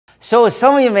So as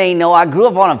some of you may know, I grew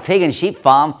up on a pig and sheep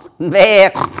farm.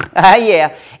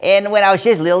 Yeah. And when I was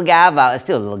just a little guy,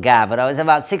 still a little guy, but I was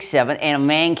about 6, 7, and a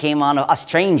man came on, a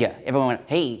stranger. Everyone went,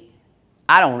 hey,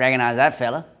 I don't recognize that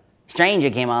fella. Stranger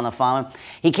came on the farm.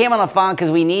 He came on the farm because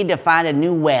we needed to find a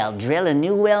new well, drill a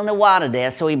new well in the water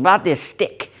there. So he brought this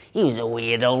stick. He was a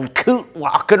weird old coot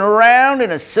walking around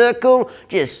in a circle,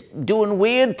 just doing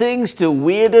weird things to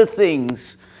weirder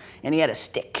things. And he had a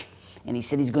stick. And he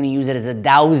said he's going to use it as a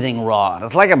dowsing rod.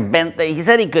 It's like a bent thing. He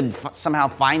said he could somehow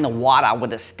find the water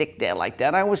with a stick there like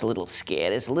that. I was a little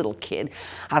scared as a little kid.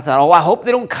 I thought, oh, I hope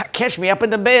they don't catch me up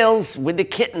in the bales with the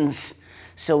kittens.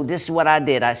 So this is what I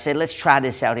did. I said, let's try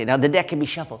this out here. Now, the deck can be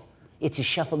shuffled. It's a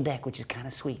shuffled deck, which is kind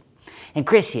of sweet. And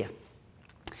Chris here,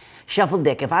 shuffled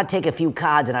deck, if I take a few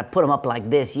cards and I put them up like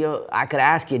this, I could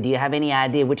ask you, do you have any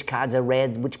idea which cards are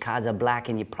red, which cards are black,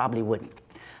 and you probably wouldn't.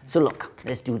 So look,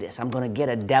 let's do this. I'm going to get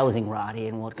a dowsing rod here,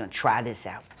 and we're going to try this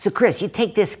out. So Chris, you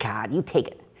take this card. You take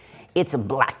it. It's a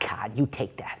black card. You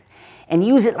take that. And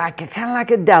use it like kind of like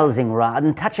a dowsing rod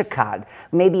and touch a card.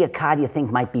 Maybe a card you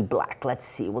think might be black. Let's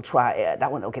see. We'll try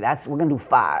that one. Okay, we're going to do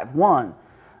 5. 1,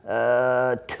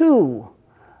 2,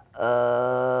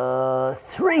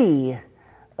 3,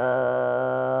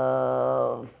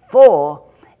 4,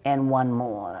 and one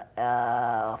more.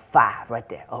 5 right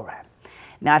there. All right.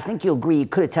 Now, I think you'll agree you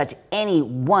could have touched any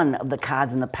one of the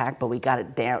cards in the pack, but we got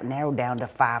it narrowed down to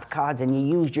 5 cards, and you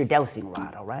used your dowsing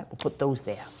rod, all right? We'll put those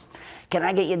there. Can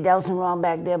I get your dowsing rod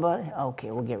back there, buddy? Okay,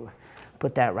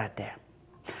 put that right there.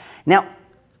 Now,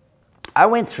 I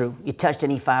went through. You touched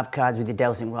any 5 cards with your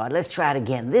dowsing rod. Let's try it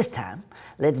again. This time,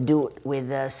 let's do it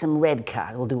with some red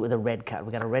cards. We'll do it with a red card.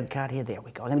 We got a red card here. There we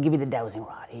go. I'm going to give you the dowsing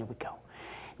rod. Here we go.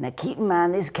 Now, keep in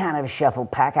mind, this is kind of a shuffle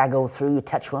pack. I go through. You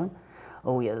touch one.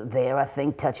 Oh, yeah, there, I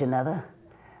think, touch another.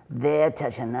 There,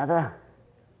 touch another.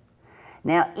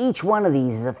 Now, each one of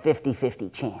these is a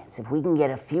 50-50 chance. If we can get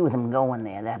a few of them going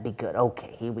there, that'd be good.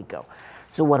 Okay, here we go.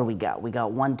 So what do we got? We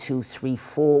got 1, 2, 3,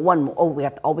 4, one more.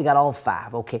 Oh, we got all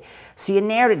 5. Okay, so you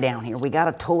narrowed it down here. We got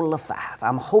a total of 5.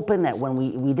 I'm hoping that when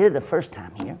we did it the first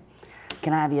time here,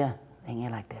 can I have you hang here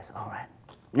like this? All right.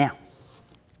 Now,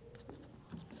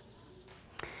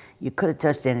 you could have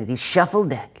touched any of these. Shuffle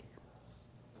deck.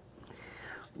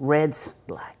 Reds,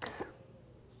 blacks.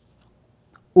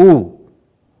 Ooh,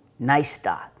 nice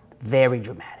start. Very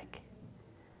dramatic.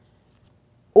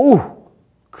 Ooh,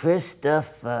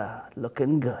 Christopher,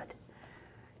 looking good.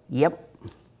 Yep.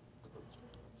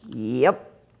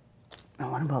 Yep.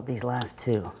 Now, what about these last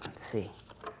 2? Let's see.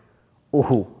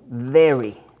 Ooh,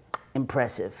 very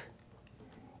impressive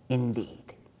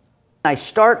indeed. I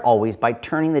start always by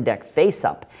turning the deck face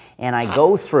up, and I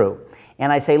go through,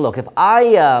 and I say, look, if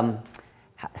I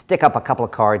stick up a couple of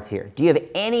cards here. Do you have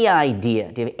any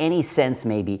idea, do you have any sense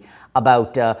maybe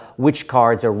about which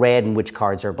cards are red and which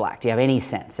cards are black? Do you have any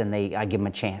sense? And I give them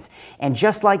a chance. And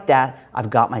just like that, I've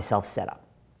got myself set up.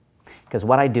 Because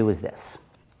what I do is this.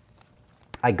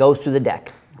 I go through the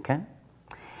deck, okay?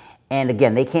 And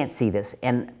again, they can't see this.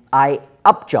 And I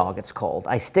up-jog, it's called.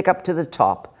 I stick up to the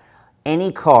top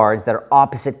any cards that are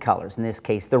opposite colors. In this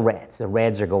case, the reds. The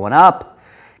reds are going up.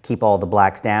 Keep all the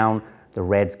blacks down. The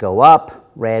reds go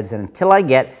up, reds, and until I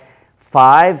get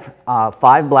 5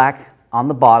 black on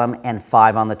the bottom and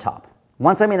 5 on the top.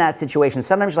 Once I'm in that situation,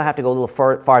 sometimes you'll have to go a little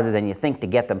farther than you think to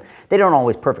get them. They don't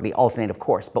always perfectly alternate, of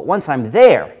course, but once I'm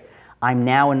there, I'm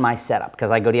now in my setup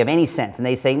because I go, do you have any sense? And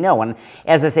they say no, and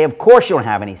as I say, of course you don't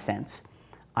have any sense.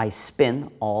 I spin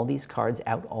all these cards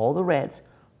out, all the reds,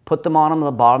 put them on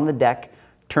the bottom of the deck,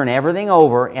 turn everything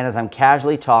over, and as I'm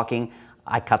casually talking,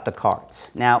 I cut the cards.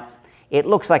 Now, it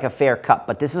looks like a fair cut,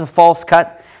 but this is a false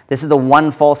cut. This is the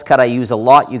one false cut I use a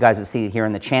lot. You guys have seen it here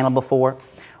in the channel before,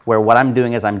 where what I'm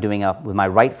doing is I'm doing with my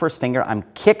right first finger, I'm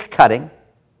kick cutting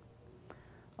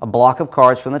a block of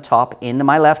cards from the top into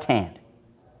my left hand.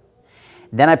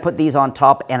 Then I put these on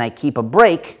top and I keep a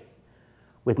break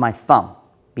with my thumb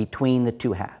between the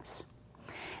 2 halves.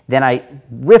 Then I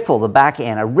riffle the back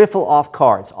end. I riffle off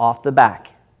cards off the back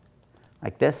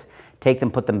like this. Take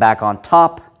them, put them back on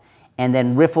top, and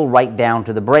then riffle right down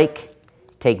to the break,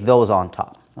 take those on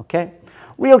top, okay?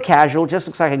 Real casual, just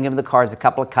looks like I can give the cards a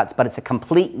couple of cuts, but it's a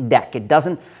complete deck.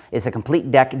 It's a complete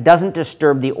deck. It doesn't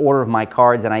disturb the order of my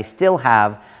cards, and I still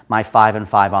have my 5 and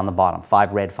 5 on the bottom,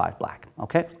 5 red, 5 black,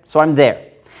 okay? So I'm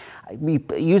there. We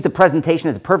use the presentation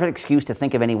as a perfect excuse to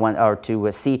think of anyone, or to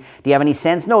see, do you have any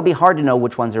sense? No, it'd be hard to know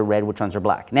which ones are red, which ones are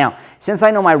black. Now, since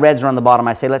I know my reds are on the bottom,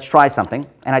 I say, let's try something.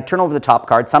 And I turn over the top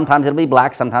card. Sometimes it'll be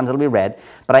black, sometimes it'll be red.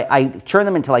 But I turn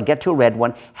them until I get to a red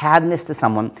one, hand this to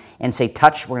someone, and say,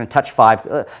 touch. We're going to touch 5.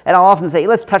 And I'll often say,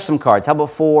 let's touch some cards. How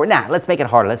about 4? Nah, let's make it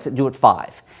harder. Let's do it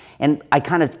 5. And I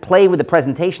kind of play with the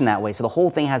presentation that way, so the whole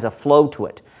thing has a flow to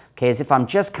it, okay, as if I'm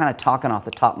just kind of talking off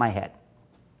the top of my head.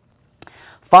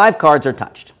 5 cards are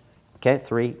touched, okay,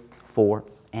 3, 4,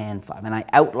 and 5, and I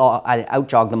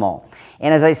outjog them all.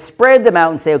 And as I spread them out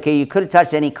and say, okay, you could have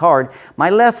touched any card, my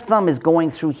left thumb is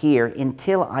going through here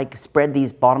until I spread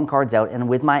these bottom cards out, and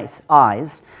with my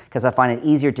eyes, because I find it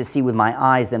easier to see with my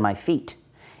eyes than my feet,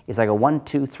 is I go 1,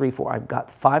 2, 3, 4, I've got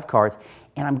 5 cards,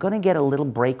 and I'm going to get a little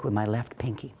break with my left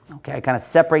pinky. Okay, I kind of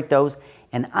separate those,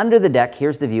 and under the deck,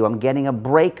 here's the view, I'm getting a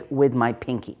break with my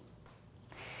pinky.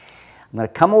 I'm going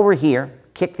to come over here,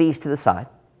 kick these to the side,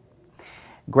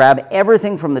 grab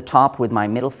everything from the top with my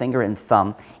middle finger and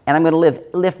thumb, and I'm going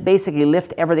to basically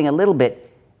lift everything a little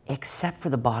bit except for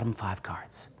the bottom 5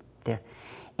 cards. There.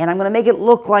 And I'm going to make it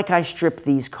look like I strip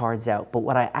these cards out, but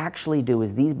what I actually do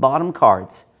is these bottom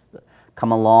cards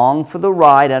come along for the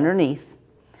ride underneath.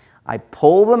 I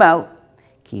pull them out,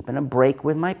 keeping a break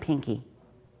with my pinky.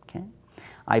 Okay?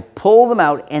 I pull them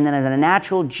out, and then as a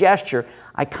natural gesture,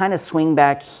 I kind of swing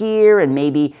back here, and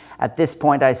maybe at this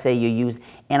point I say you use,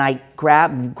 and I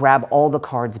grab all the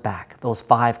cards back, those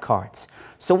 5 cards.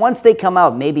 So once they come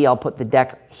out, maybe I'll put the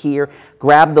deck here,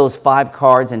 grab those 5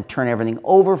 cards and turn everything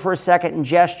over for a second and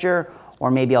gesture, or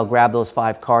maybe I'll grab those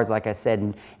 5 cards, like I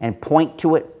said, and point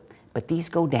to it. But these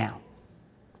go down.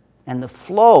 And the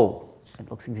flow, it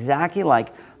looks exactly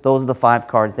like those are the 5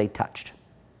 cards they touched.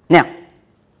 Now,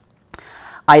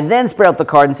 I then spread out the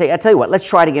card and say, I tell you what, let's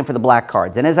try it again for the black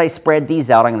cards. And as I spread these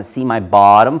out, I'm going to see my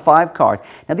bottom 5 cards.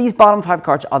 Now, these bottom 5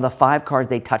 cards are the 5 cards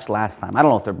they touched last time. I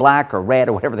don't know if they're black or red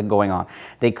or whatever they're going on.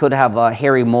 They could have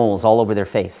hairy moles all over their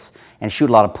face and shoot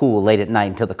a lot of pool late at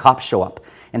night until the cops show up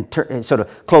and sort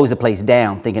of close the place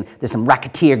down, thinking there's some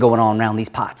racketeer going on around these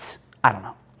pots. I don't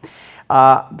know.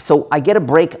 So I get a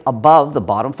break above the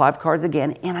bottom 5 cards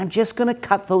again, and I'm just going to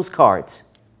cut those cards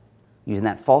using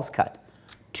that false cut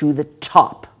to the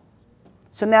top.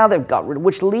 So now they've got rid of,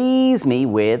 which leaves me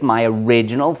with my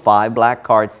original 5 black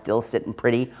cards still sitting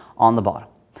pretty on the bottom.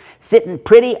 Sitting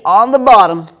pretty on the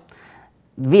bottom.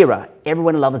 Vera,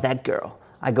 everyone loves that girl.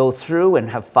 I go through and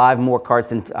have 5 more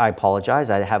cards, and I apologize,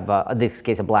 I have, in this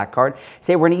case, a black card.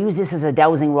 Say, we're going to use this as a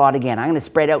dowsing rod again. I'm going to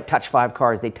spread out, touch 5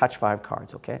 cards. They touch 5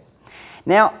 cards, okay?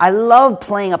 Now, I love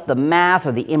playing up the math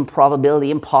or the improbability,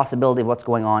 impossibility of what's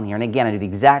going on here. And again, I do the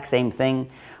exact same thing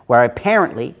where I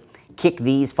apparently kick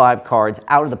these 5 cards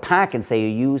out of the pack and say you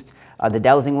used the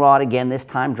dowsing rod again this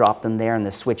time, drop them there, and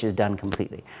the switch is done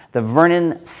completely. The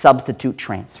Vernon substitute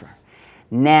transfer.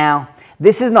 Now,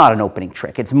 this is not an opening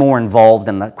trick. It's more involved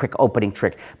than a quick opening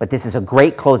trick, but this is a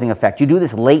great closing effect. You do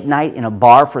this late night in a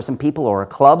bar for some people or a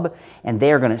club, and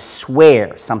they're going to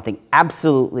swear something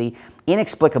absolutely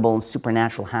inexplicable and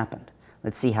supernatural happened.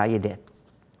 Let's see how you did.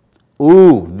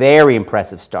 Ooh, very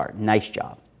impressive start. Nice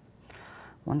job.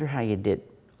 Wonder how you did.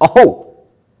 Oh,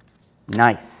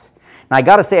 nice. Now, I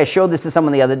got to say, I showed this to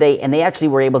someone the other day, and they actually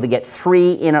were able to get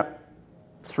 3 in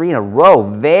a row.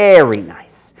 Very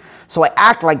nice. So I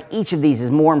act like each of these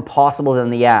is more impossible than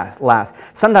the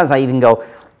last. Sometimes I even go,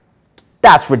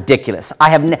 that's ridiculous.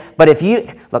 But if you,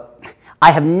 look,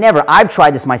 I've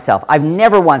tried this myself. I've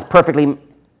never once perfectly,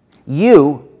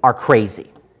 you are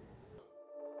crazy.